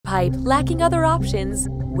Pipe, lacking other options,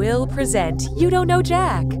 will present You Don't Know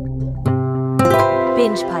Jack.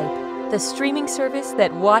 Binge Pipe, the streaming service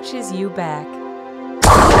that watches you back.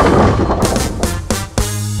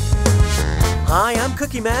 Hi, I'm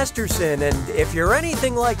Cookie Masterson, and if you're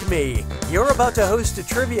anything like me, you're about to host a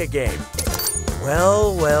trivia game.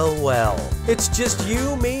 Well, well, well. It's just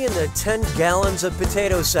you, me, and the 10 gallons of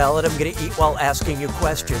potato salad I'm gonna eat while asking you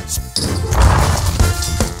questions.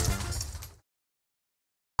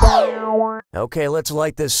 Okay, let's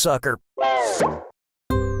light this sucker. Time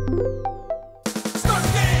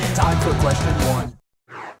for question 1.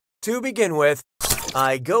 To begin with,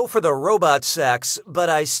 I go for the robot sex, but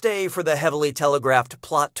I stay for the heavily telegraphed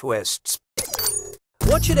plot twists.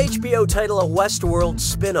 What should HBO title a Westworld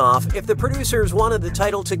spin-off if the producers wanted the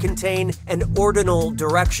title to contain an ordinal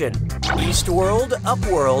direction? Eastworld,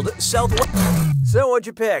 Upworld, Southwest... So what'd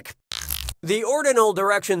you pick? The ordinal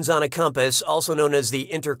directions on a compass, also known as the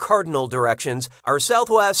intercardinal directions, are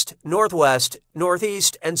southwest, northwest,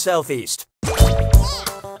 northeast, and southeast.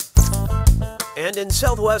 And in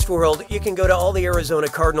Southwest World, you can go to all the Arizona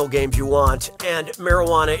Cardinal games you want, and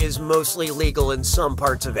marijuana is mostly legal in some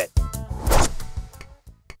parts of it.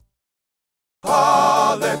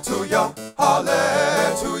 Hallelujah,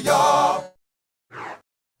 hallelujah.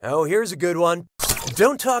 Oh, here's a good one.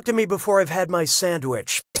 Don't talk to me before I've had my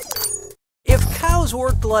sandwich. If cows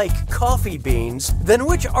worked like coffee beans, then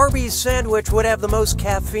which Arby's sandwich would have the most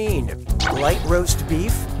caffeine? Light roast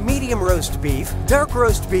beef, medium roast beef, dark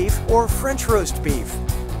roast beef, or French roast beef?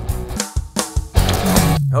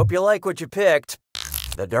 Hope you like what you picked.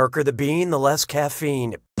 The darker the bean, the less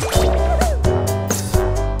caffeine.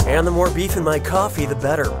 And the more beef in my coffee, the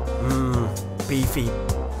better. Beefy.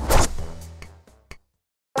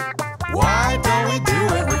 Why don't we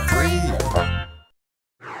do it with 3?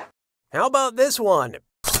 How about this one?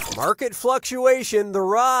 Market fluctuation, the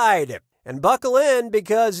ride. And buckle in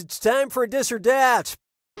because it's time for a dis or dat.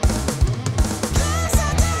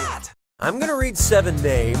 I'm gonna read 7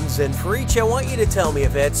 names, and for each I want you to tell me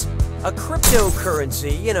if it's a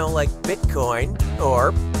cryptocurrency, you know, like Bitcoin,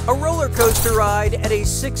 or a roller coaster ride at a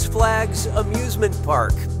Six Flags amusement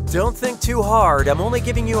park. Don't think too hard, I'm only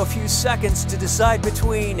giving you a few seconds to decide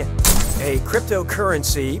between a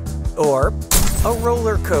cryptocurrency or a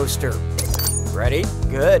roller coaster. Ready?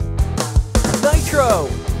 Good. Nitro!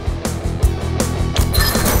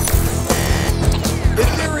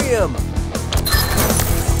 Ethereum!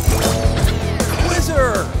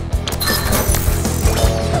 Wizard!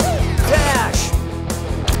 Dash!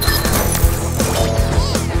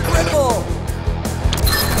 Ripple!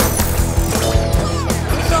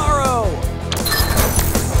 Zorro!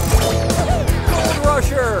 Gold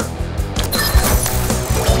Rusher!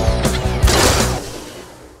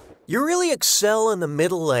 You really excel in the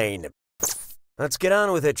middle lane. Let's get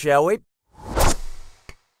on with it, shall we?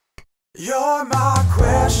 You're my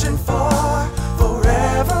question for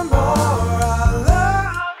forevermore. I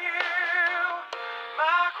love you.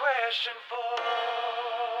 My question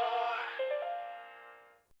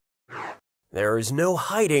for. There is no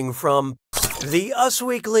hiding from the Us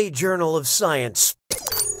Weekly Journal of Science.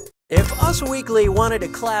 If Us Weekly wanted to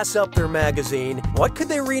class up their magazine, what could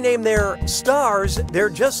they rename their Stars, They're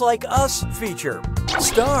Just Like Us feature?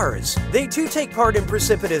 Stars. They too take part in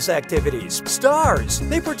precipitous activities. Stars.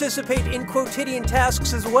 They participate in quotidian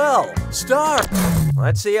tasks as well. Star.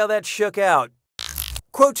 Let's see how that shook out.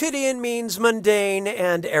 Quotidian means mundane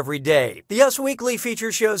and everyday. The Us Weekly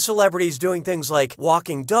feature shows celebrities doing things like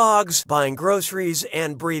walking dogs, buying groceries,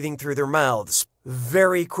 and breathing through their mouths.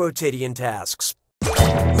 Very quotidian tasks.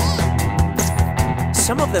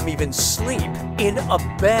 Some of them even sleep in a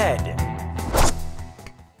bed.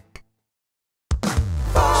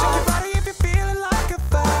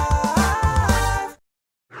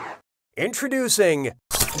 Introducing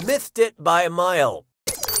Mythed It by a Mile.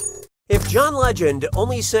 If John Legend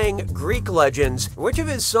only sang Greek legends, which of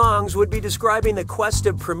his songs would be describing the quest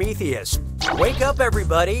of Prometheus? Wake up,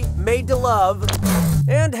 everybody, made to love,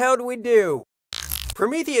 and how do we do?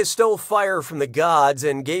 Prometheus stole fire from the gods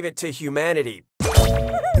and gave it to humanity.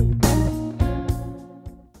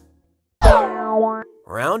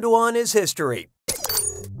 Round 1 is history.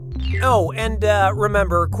 Oh, and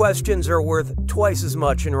remember, questions are worth twice as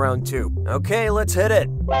much in round 2. Okay, let's hit it.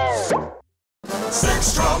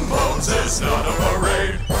 6 trombones is not a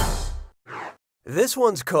parade. This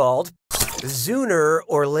one's called Sooner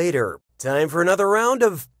or Later. Time for another round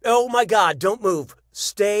of, oh my god, don't move.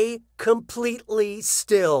 Stay completely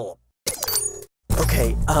still.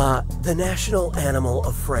 Okay, the national animal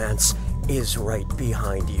of France is right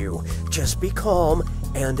behind you. Just be calm,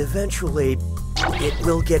 and eventually, It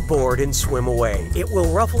will get bored and swim away. It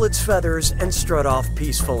will ruffle its feathers and strut off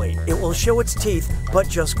peacefully. It will show its teeth but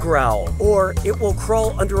just growl. Or it will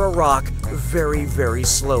crawl under a rock very, very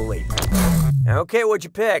slowly. Okay, what'd you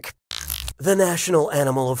pick? The national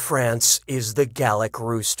animal of France is the Gallic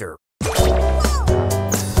rooster.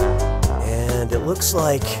 And it looks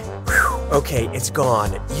like... Okay, it's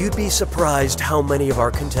gone. You'd be surprised how many of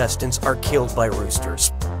our contestants are killed by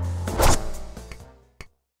roosters.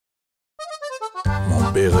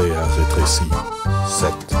 Mon béret a rétréci.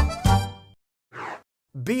 7.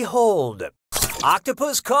 Behold,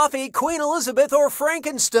 octopus, coffee, Queen Elizabeth, or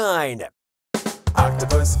Frankenstein.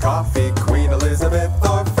 Octopus, coffee, Queen Elizabeth,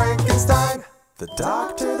 or Frankenstein. The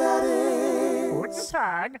doctor, that is.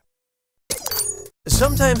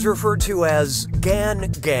 Sometimes referred to as Gan.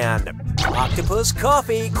 Octopus,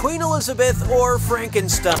 coffee, Queen Elizabeth, or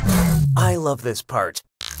Frankenstein. I love this part.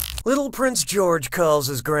 Little Prince George calls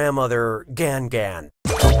his grandmother Gan.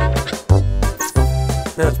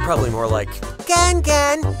 No, it's probably more like, Gan,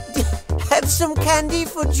 have some candy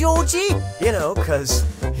for Georgie? You know, 'cause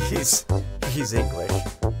he's English.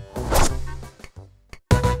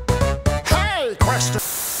 Hey, question.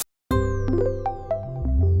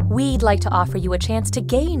 We'd like to offer you a chance to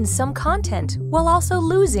gain some content while also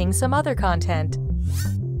losing some other content.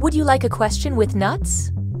 Would you like a question with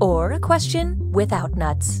nuts or a question without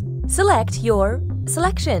nuts? Select your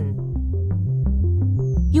selection.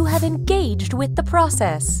 You have engaged with the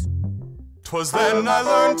process. 'Twas then I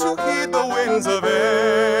learned to heed the winds of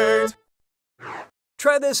 8.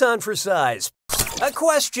 Try this on for size. A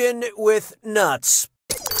question with nuts.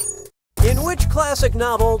 In which classic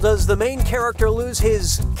novel does the main character lose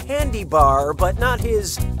his candy bar but not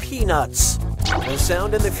his peanuts? The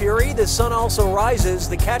Sound and the Fury, The Sun Also Rises,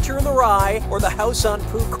 The Catcher in the Rye, or The House on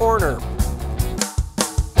Pooh Corner?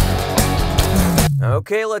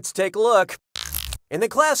 Okay, let's take a look. In the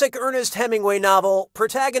classic Ernest Hemingway novel,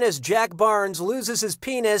 protagonist Jack Barnes loses his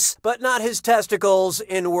penis, but not his testicles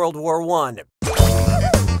in World War I.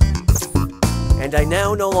 And I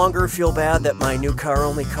now no longer feel bad that my new car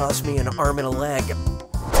only cost me an arm and a leg.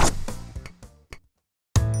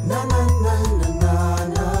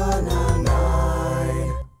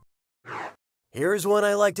 Here's one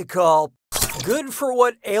I like to call, Good for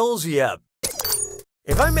What Ails Ya.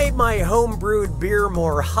 If I made my home-brewed beer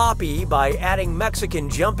more hoppy by adding Mexican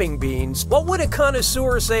jumping beans, what would a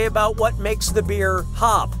connoisseur say about what makes the beer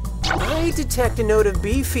hop? I detect a note of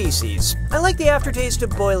bee feces. I like the aftertaste of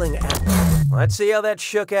boiling eggs. Let's see how that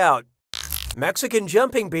shook out. Mexican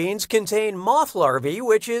jumping beans contain moth larvae,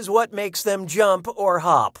 which is what makes them jump or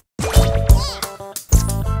hop.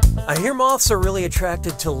 I hear moths are really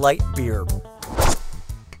attracted to light beer.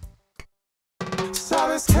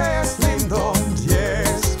 Sabes que es lindo,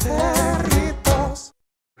 yes, perritos.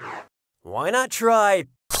 Why not try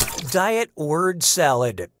diet word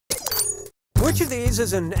salad? Which of these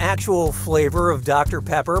is an actual flavor of Dr.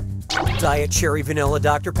 Pepper? Diet Cherry Vanilla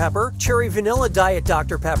Dr. Pepper, Cherry Vanilla Diet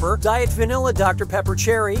Dr. Pepper, Diet Vanilla Dr. Pepper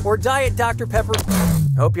Cherry, or Diet Dr. Pepper?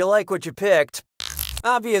 Hope you like what you picked.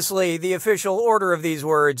 Obviously, the official order of these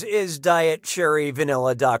words is Diet Cherry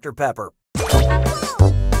Vanilla Dr. Pepper.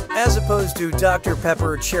 As opposed to Dr.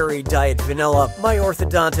 Pepper Cherry Diet Vanilla, my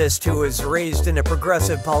orthodontist, who was raised in a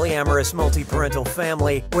progressive polyamorous multi-parental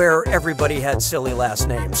family where everybody had silly last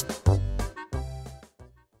names.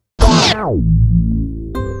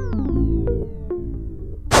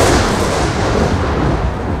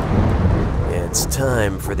 It's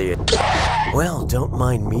time for the... Well, don't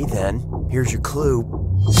mind me then. Here's your clue.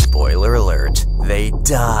 Spoiler alert, they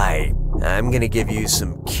die. I'm gonna give you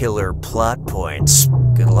some killer plot points.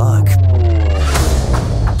 Good luck.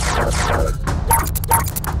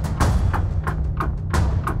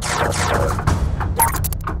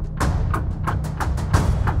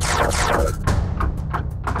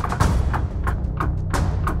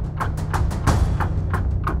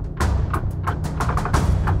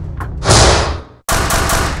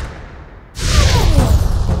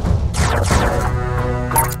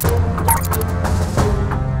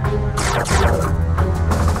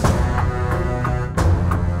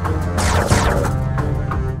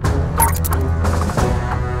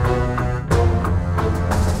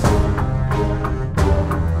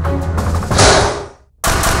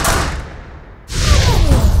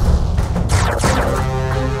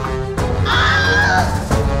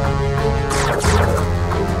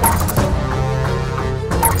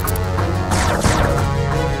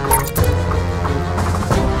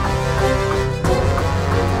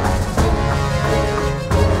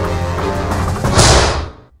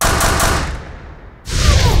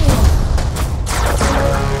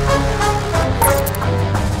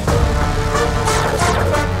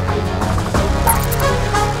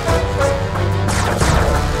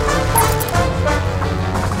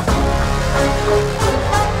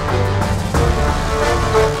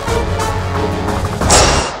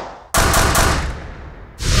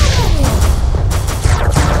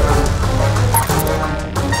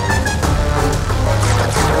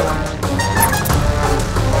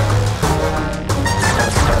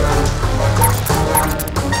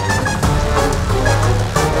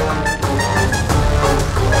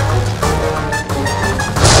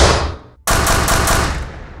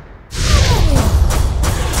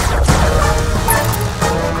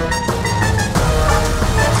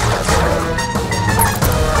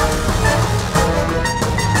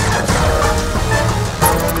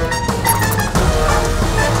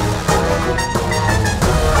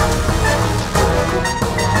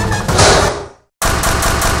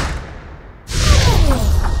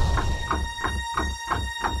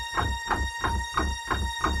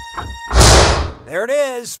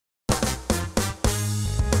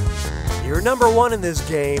 You're #1 in this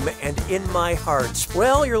game and in my heart.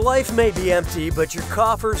 Well, your life may be empty, but your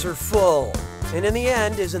coffers are full. And in the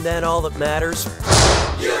end, isn't that all that matters?